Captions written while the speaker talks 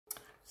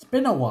It's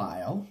been a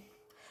while.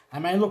 I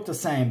may look the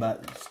same,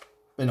 but it's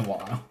been a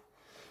while.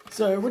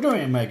 So we're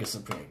doing Omega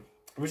Supreme.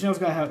 Originally I was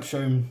going to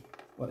show him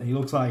what he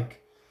looks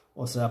like,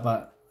 what's up,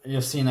 but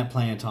you've seen that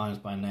plenty of times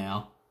by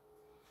now.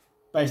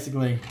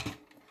 Basically,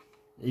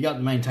 you got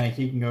the main tank,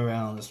 you can go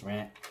around this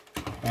ramp.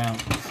 Yeah.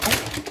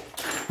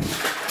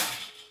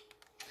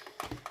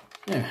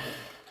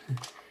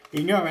 You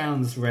can go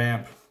around this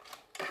ramp,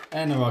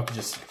 and the rocket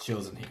just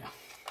chills in here.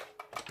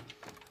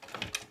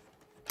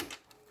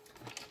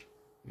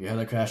 If you had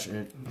a crash,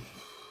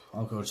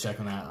 I'll go check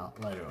on that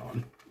out later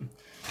on.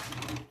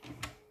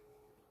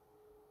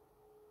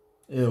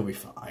 It'll be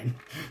fine.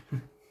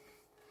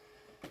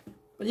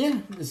 But yeah,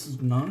 this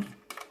is nice.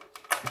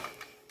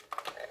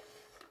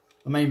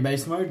 The main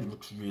base mode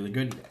looks really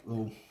good. You got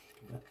little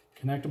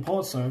connector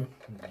ports, so you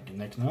can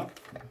connect them up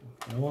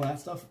and all that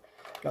stuff.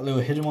 Got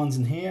little hidden ones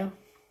in here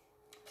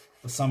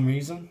for some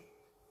reason.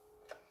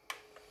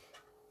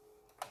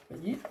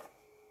 But yeah,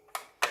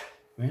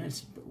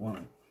 nice.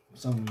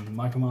 Some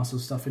MicroMaster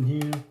stuff in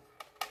here.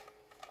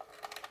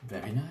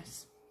 Very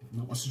nice.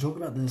 Not much to talk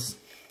about this.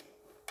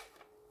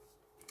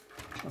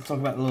 Let's talk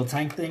about the little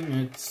tank thing.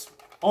 It's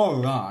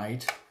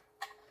alright.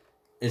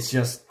 It's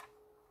just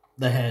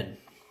the head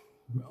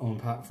on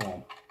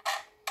platform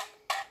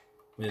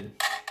with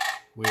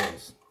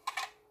wheels.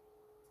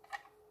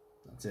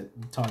 That's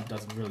it. The tank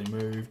doesn't really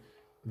move.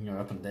 You can go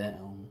up and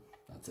down.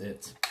 That's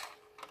it.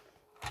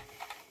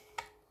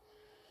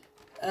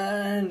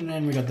 And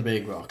then we got the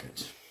big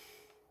rocket.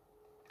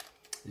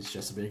 It's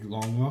just a big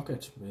long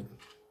rocket with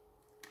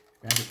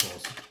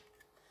radicals.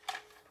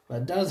 But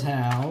it does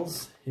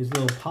house his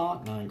little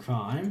partner in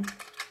crime,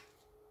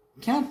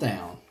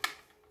 Countdown.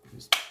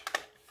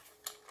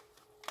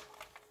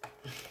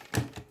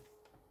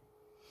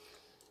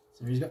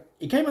 So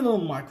he came with a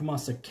little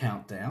MicroMaster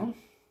Countdown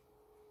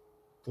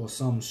for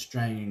some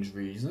strange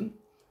reason.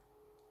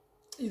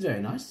 He's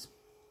very nice.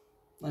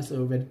 Nice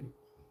little red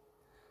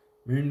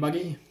moon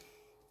buggy.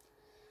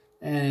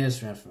 And his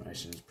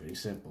transformation is pretty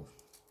simple.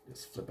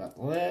 Just flip out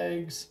the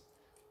legs,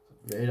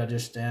 flip the radar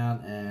dish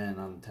down, and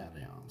untab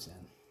the arms.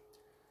 And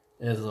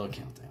there's a little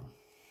Countdown.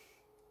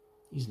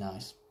 He's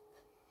nice.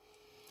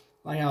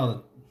 Like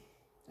how,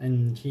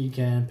 and he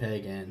can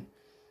peg in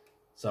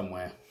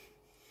somewhere.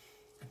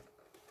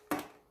 Yeah,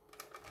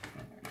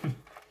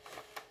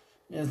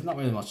 there's not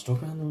really much to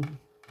talk about in the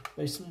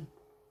basement.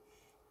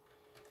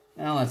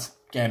 Now let's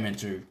get him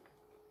into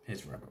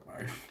his rubber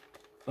mode.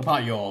 The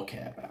part you all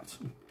care about.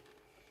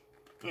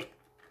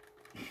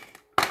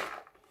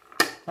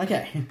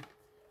 Okay.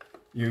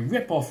 You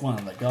rip off one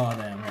of the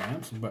goddamn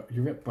ramps, but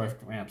you rip both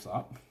ramps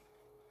up.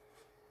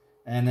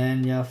 And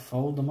then you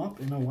fold them up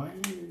in a way.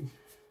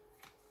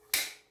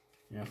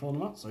 You fold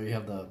them up so you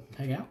have the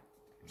peg out.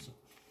 So,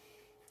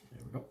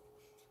 there we go.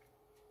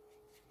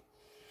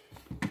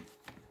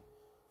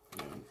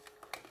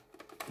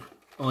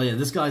 Oh yeah,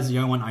 this guy's the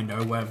only one I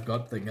know where I've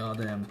got the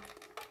goddamn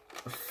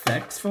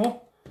effects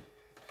for.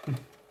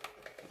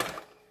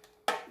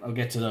 I'll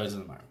get to those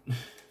in a moment.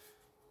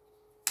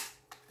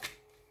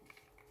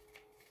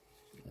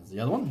 There's the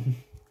other one.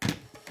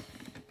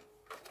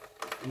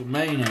 The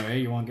main area,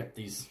 you want to get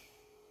these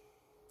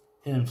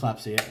hidden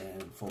flaps here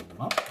and fold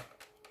them up.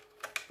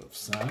 Both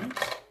sides.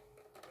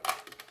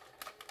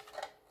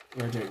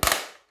 Rotate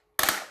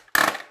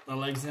the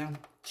legs down.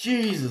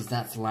 Jesus,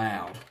 that's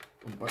loud.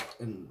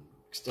 And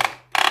extend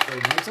the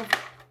legs up.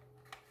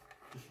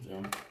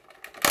 Down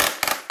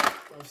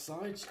both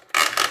sides.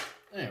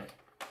 There we go.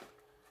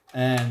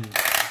 And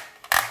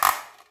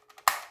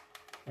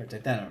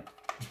rotate that out.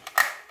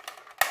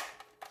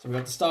 So we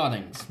got the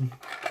startings.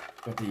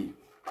 Got the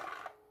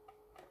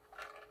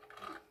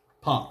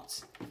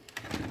parts.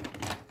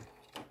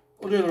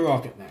 We'll do the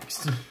rocket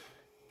next.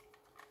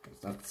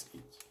 That's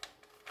it.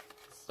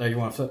 So you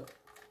want to flip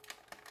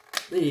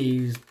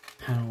these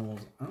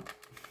panels up.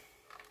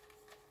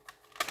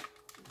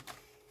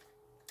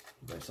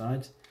 Both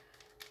sides.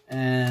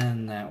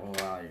 And that will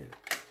allow you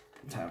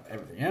to have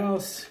everything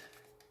else.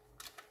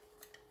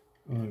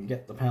 We'll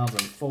get the panels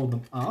and fold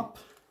them up.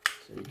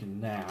 So you can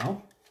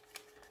now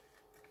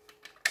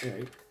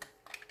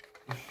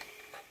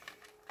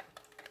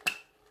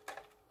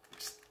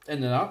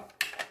extend it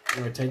up,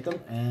 rotate them,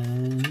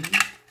 and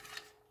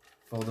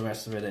fold the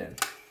rest of it in.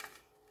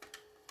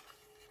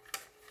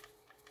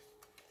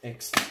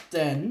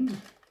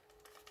 Extend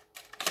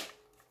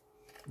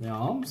the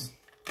arms.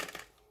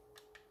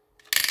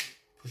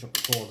 Push up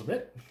the claws a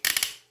bit.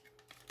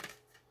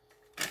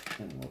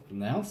 And lock them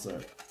down,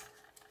 so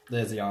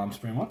there's the arms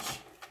pretty much.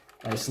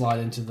 They slide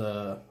into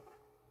the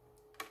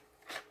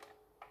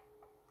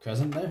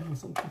crescent there or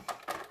something.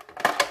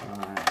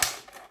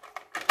 Alright.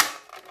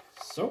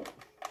 So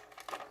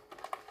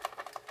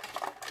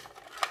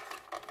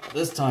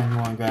this time you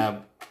want to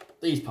grab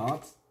these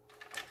parts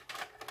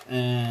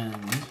and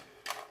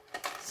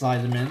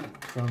slide them in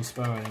from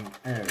spurring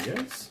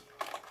areas.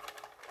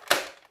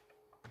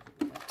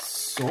 Like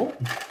so.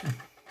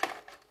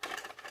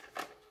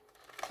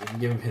 You can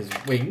give him his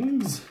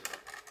wings.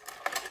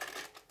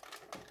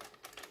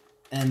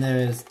 And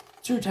there's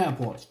 2 tab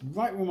ports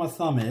right where my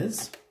thumb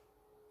is.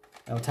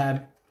 I'll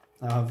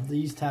have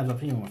these tabs up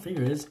here where my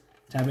finger is,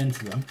 tab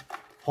into them,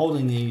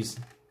 holding these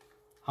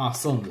half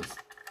cylinders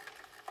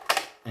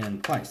in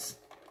place.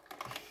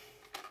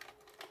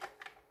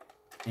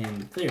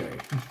 In theory.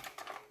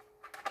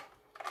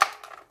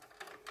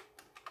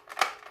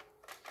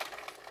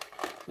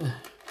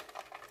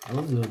 I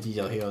love the little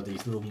detail here of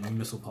these little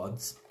missile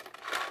pods.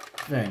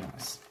 Very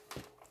nice.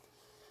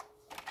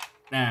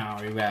 Now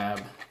we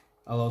grab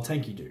a little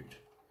tanky dude.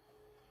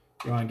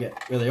 You want to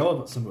get really old,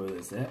 but some of it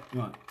is there. You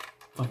want to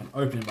fucking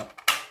open it, but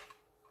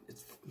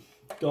it's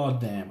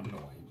goddamn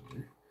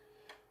annoying.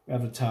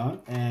 Grab the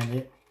tongue and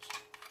it.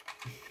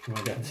 You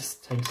want to get this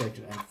tank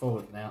section and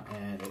fold it now,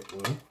 and it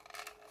will.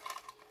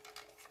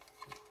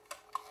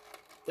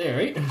 There,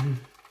 right?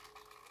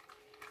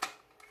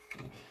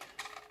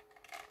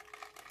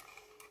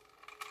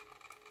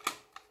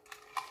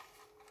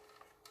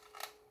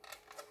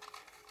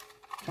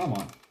 Come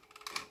on.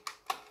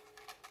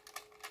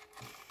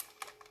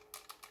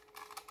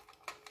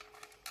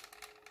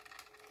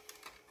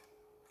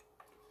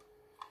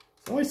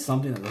 There's always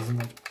something that doesn't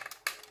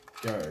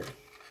go.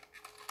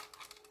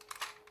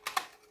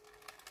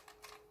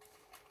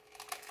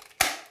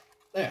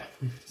 There.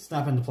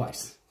 Snap into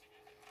place.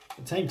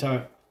 The tank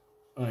toe,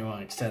 only want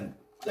to extend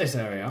this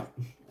area up,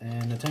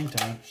 and the tank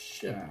toe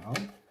shall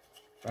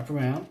wrap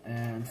around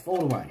and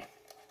fold away.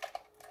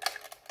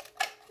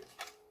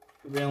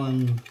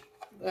 Revealing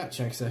that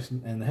check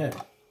section and the head.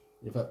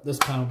 You put this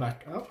panel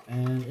back up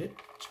and it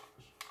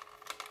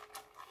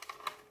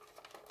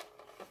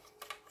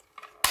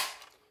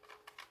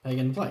peg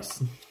in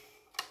place.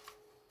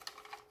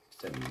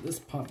 Extend this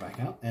part back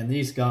out, and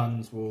these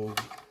guns will,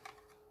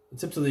 the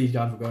tips of these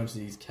guns will go into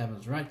these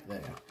cabins right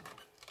there.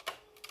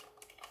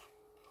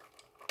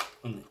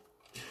 On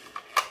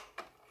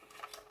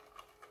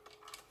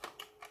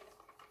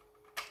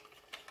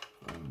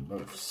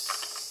both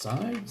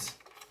sides.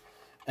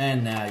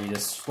 And now you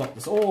just swap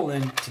this all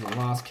into the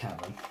last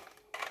cabin.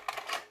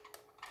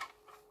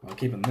 While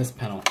keeping this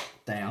panel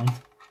down.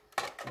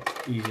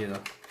 It's easier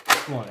to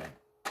slot in.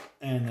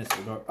 And this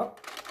will go up.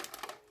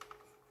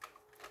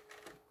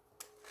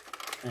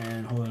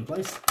 And hold it in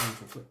place. And this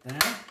will flip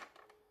down.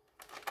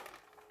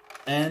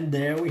 And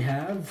there we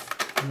have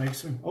Omega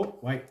Supreme. Oh,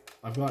 wait.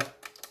 I've got...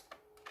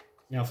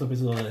 Yeah, I'll flip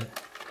his little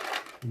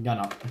gun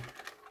up.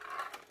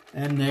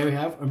 And there we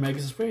have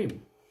Omega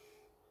Supreme.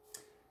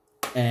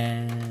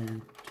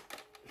 And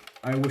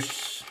I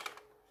wish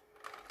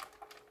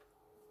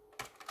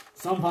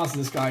some parts of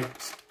this guy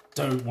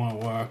don't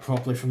want to work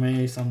properly for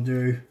me, some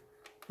do.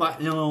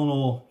 But in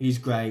all, he's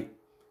great.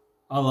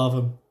 I love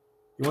him.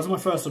 He wasn't my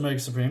first Omega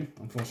Supreme,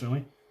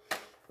 unfortunately.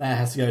 That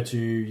has to go to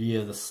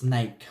Year of the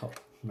Snake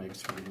Omega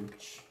Supreme,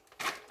 which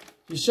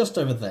he's just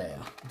over there.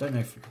 I don't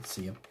know if you can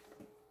see him.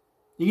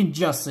 You can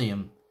just see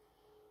him.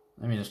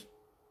 Let me just...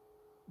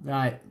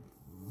 Right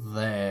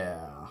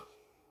there.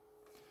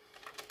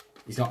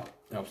 He's got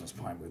Optimus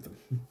Prime with him.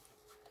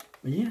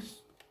 But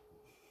yes.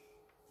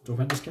 Talk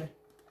about this guy.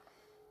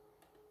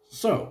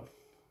 So.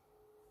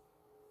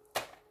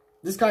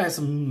 This guy has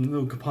some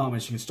little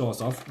compartments you can store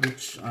stuff,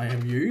 which I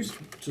have used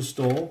to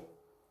store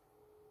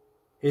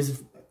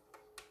his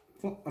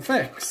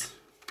effects.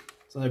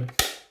 So they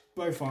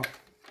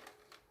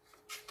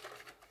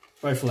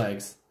both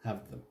legs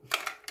have them.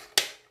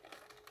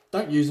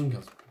 Don't use them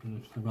because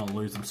I'm going to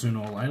lose them sooner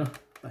or later.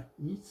 But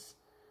yes.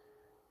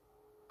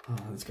 Oh,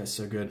 this guy's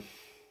so good.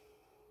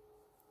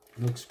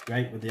 It looks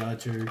great with the other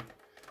two.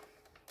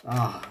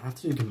 Ah, I have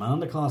to do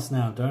Commander class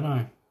now, don't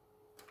I?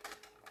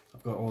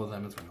 I've got all of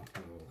them as well.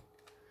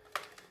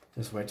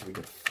 Just wait till we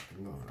get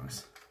fucking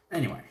nice.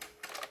 Anyway.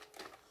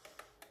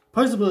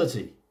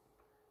 Posability.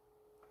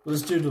 We'll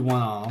just do the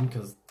one arm,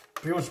 because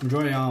pretty much the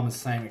majority of the arm is the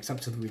same,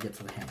 except until we get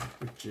to the hand,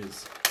 which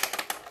is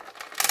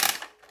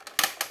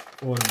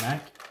forward and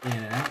back, in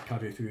and out,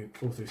 can't do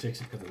full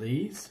 360 because of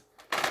these.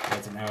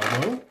 That's an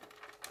elbow.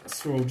 A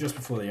swivel just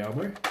before the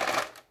elbow.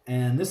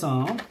 And this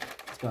arm,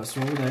 it's got a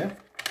swivel there,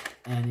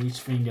 and each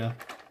finger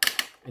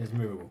is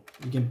movable.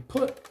 You can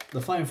put the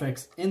flame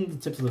effects in the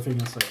tips of the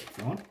fingers if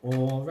you want,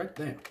 or right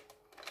there.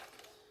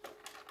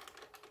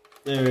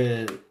 There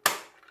is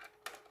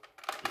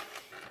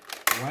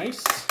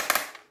waist.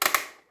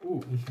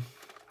 Ooh.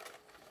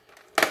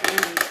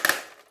 And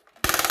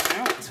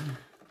out.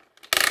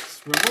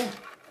 Swivel.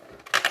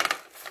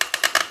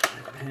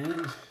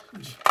 And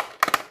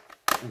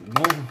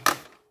more.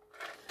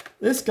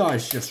 This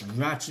guy's just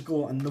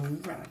ratchetical, and the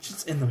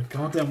ratchets in the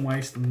goddamn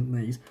waist and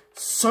knees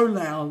so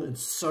loud and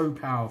so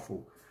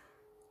powerful.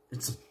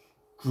 It's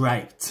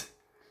great.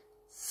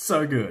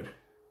 So good.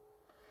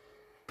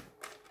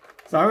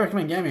 So I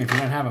recommend getting it if you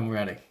don't have them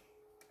already.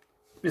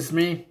 This is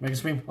me, Omega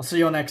Supreme. I'll see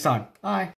you all next time. Bye.